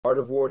Art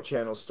of War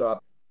channel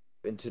stop.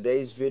 In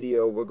today's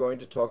video, we're going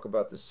to talk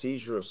about the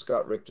seizure of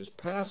Scott Richter's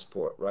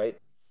passport, right?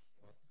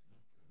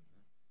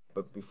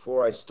 But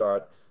before I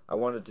start, I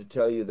wanted to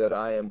tell you that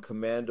I am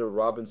Commander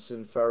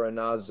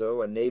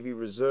Robinson-Farinazzo, a Navy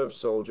Reserve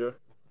soldier,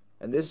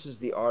 and this is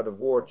the Art of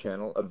War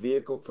channel, a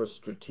vehicle for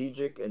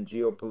strategic and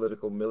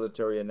geopolitical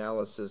military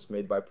analysis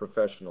made by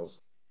professionals.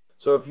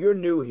 So if you're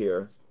new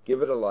here,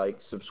 give it a like,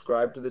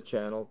 subscribe to the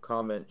channel,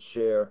 comment,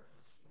 share,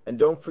 and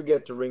don't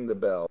forget to ring the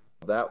bell.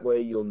 That way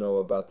you'll know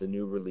about the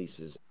new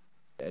releases.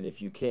 And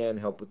if you can,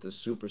 help with the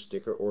super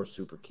sticker or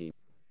super key.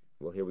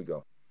 Well, here we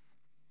go.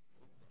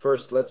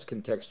 First, let's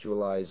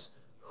contextualize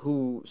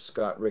who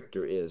Scott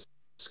Ritter is.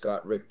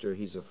 Scott Ritter,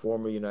 he's a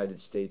former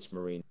United States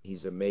Marine.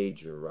 He's a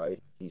major, right?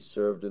 He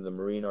served in the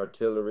Marine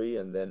Artillery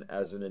and then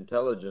as an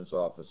intelligence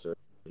officer.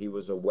 He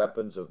was a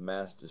weapons of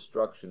mass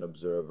destruction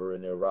observer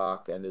in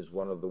Iraq and is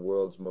one of the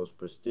world's most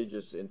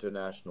prestigious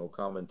international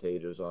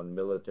commentators on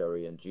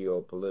military and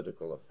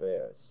geopolitical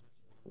affairs.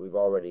 We've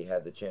already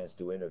had the chance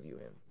to interview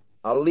him.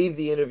 I'll leave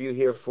the interview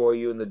here for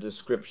you in the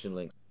description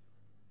link.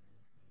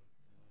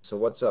 So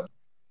what's up?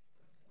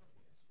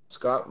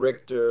 Scott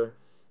Ritter,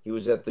 he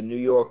was at the New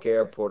York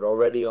airport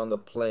already on the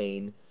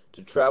plane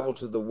to travel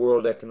to the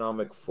World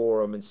Economic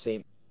Forum in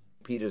St.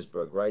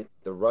 Petersburg, right?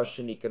 The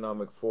Russian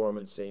Economic Forum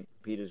in St.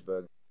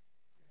 Petersburg.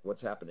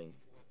 What's happening?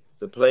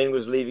 The plane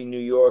was leaving New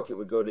York. It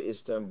would go to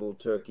Istanbul,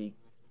 Turkey.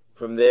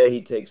 From there,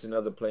 he takes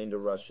another plane to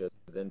Russia.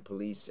 Then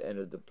police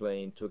entered the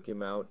plane, took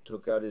him out,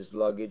 took out his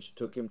luggage,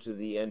 took him to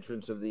the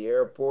entrance of the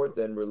airport,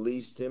 then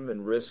released him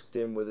and risked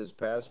him with his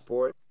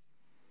passport.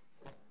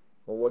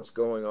 Well, what's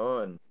going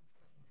on?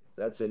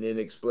 That's an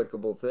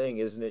inexplicable thing,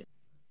 isn't it?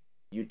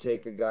 You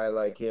take a guy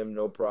like him,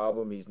 no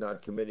problem. He's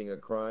not committing a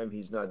crime.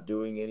 He's not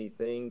doing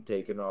anything.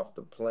 Taken off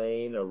the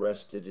plane,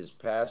 arrested his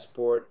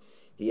passport.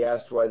 He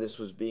asked why this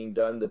was being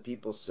done. The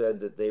people said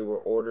that they were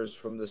orders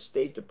from the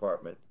State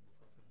Department.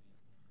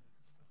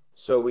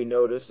 So we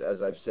notice,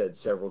 as I've said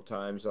several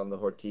times on the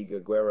Ortega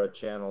Guerra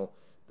channel,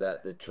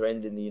 that the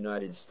trend in the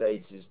United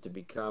States is to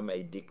become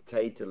a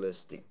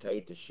dictatorless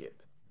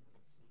dictatorship.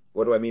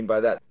 What do I mean by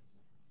that?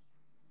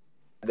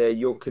 There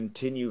you'll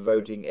continue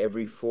voting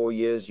every 4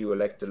 years. You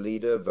elect a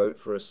leader, vote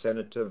for a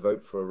senator,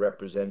 vote for a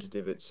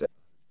representative, etc.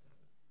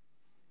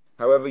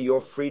 However,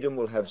 your freedom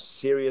will have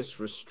serious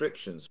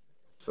restrictions.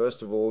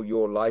 First of all,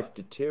 your life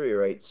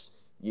deteriorates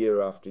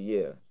year after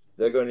year.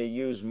 They're going to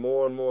use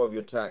more and more of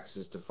your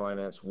taxes to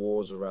finance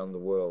wars around the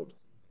world.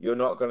 You're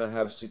not going to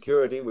have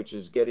security, which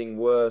is getting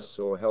worse,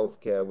 or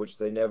healthcare, which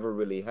they never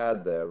really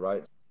had there,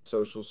 right?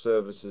 Social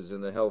services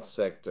in the health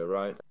sector,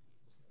 right?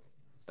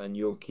 And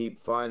you'll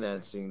keep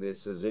financing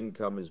this as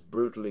income is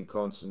brutally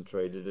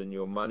concentrated and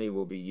your money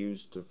will be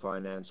used to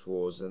finance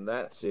wars. And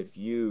that's if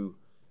you,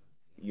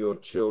 your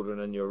children,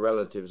 and your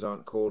relatives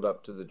aren't called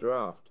up to the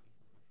draft.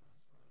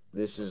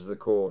 This is the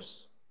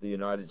course the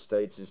United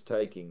States is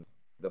taking.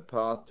 The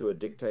path to a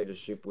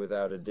dictatorship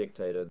without a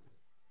dictator.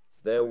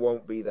 There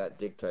won't be that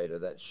dictator,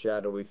 that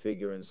shadowy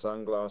figure in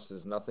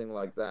sunglasses, nothing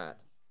like that.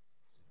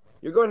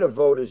 You're going to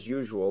vote as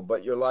usual,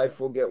 but your life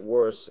will get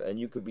worse and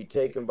you could be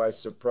taken by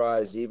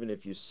surprise even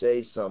if you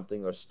say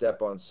something or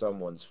step on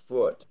someone's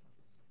foot.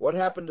 What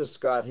happened to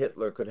Scott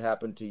Ritter could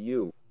happen to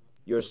you.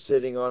 You're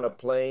sitting on a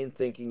plane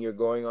thinking you're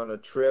going on a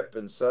trip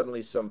and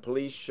suddenly some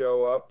police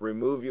show up,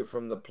 remove you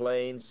from the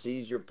plane,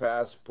 seize your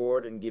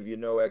passport and give you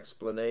no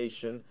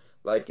explanation,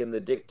 like in the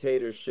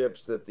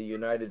dictatorships that the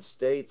United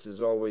States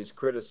is always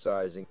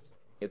criticizing.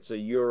 It's a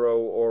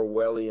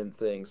Euro-Orwellian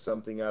thing,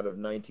 something out of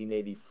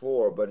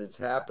 1984, but it's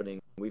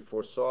happening. We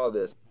foresaw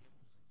this.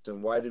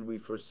 And why did we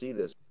foresee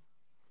this?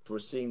 We're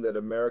seeing that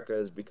America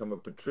has become a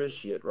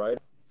patriciate, right?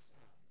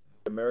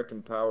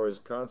 American power is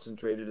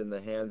concentrated in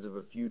the hands of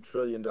a few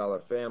trillion-dollar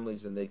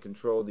families, and they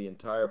control the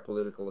entire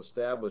political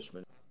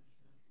establishment.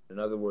 In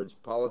other words,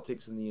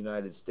 politics in the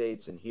United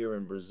States and here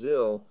in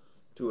Brazil,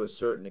 to a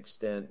certain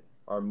extent,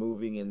 are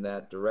moving in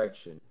that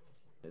direction.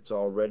 It's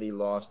already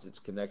lost its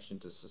connection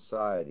to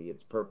society.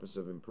 Its purpose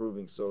of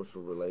improving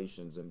social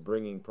relations and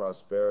bringing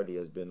prosperity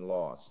has been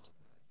lost.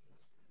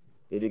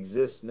 It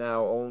exists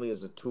now only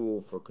as a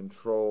tool for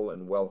control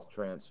and wealth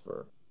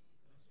transfer.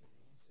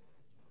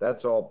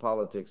 That's all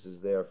politics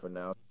is there for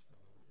now.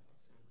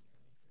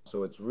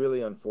 So it's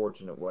really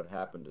unfortunate what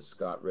happened to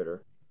Scott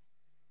Ritter.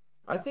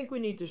 I think we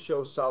need to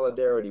show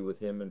solidarity with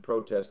him and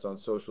protest on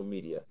social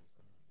media.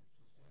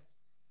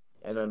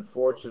 And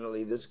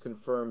unfortunately, this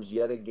confirms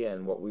yet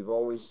again what we've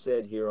always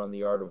said here on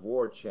the Art of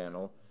War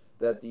channel,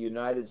 that the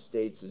United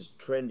States is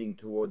trending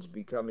towards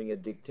becoming a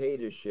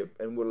dictatorship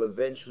and will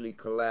eventually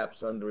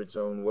collapse under its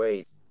own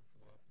weight.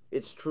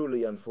 It's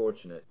truly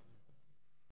unfortunate.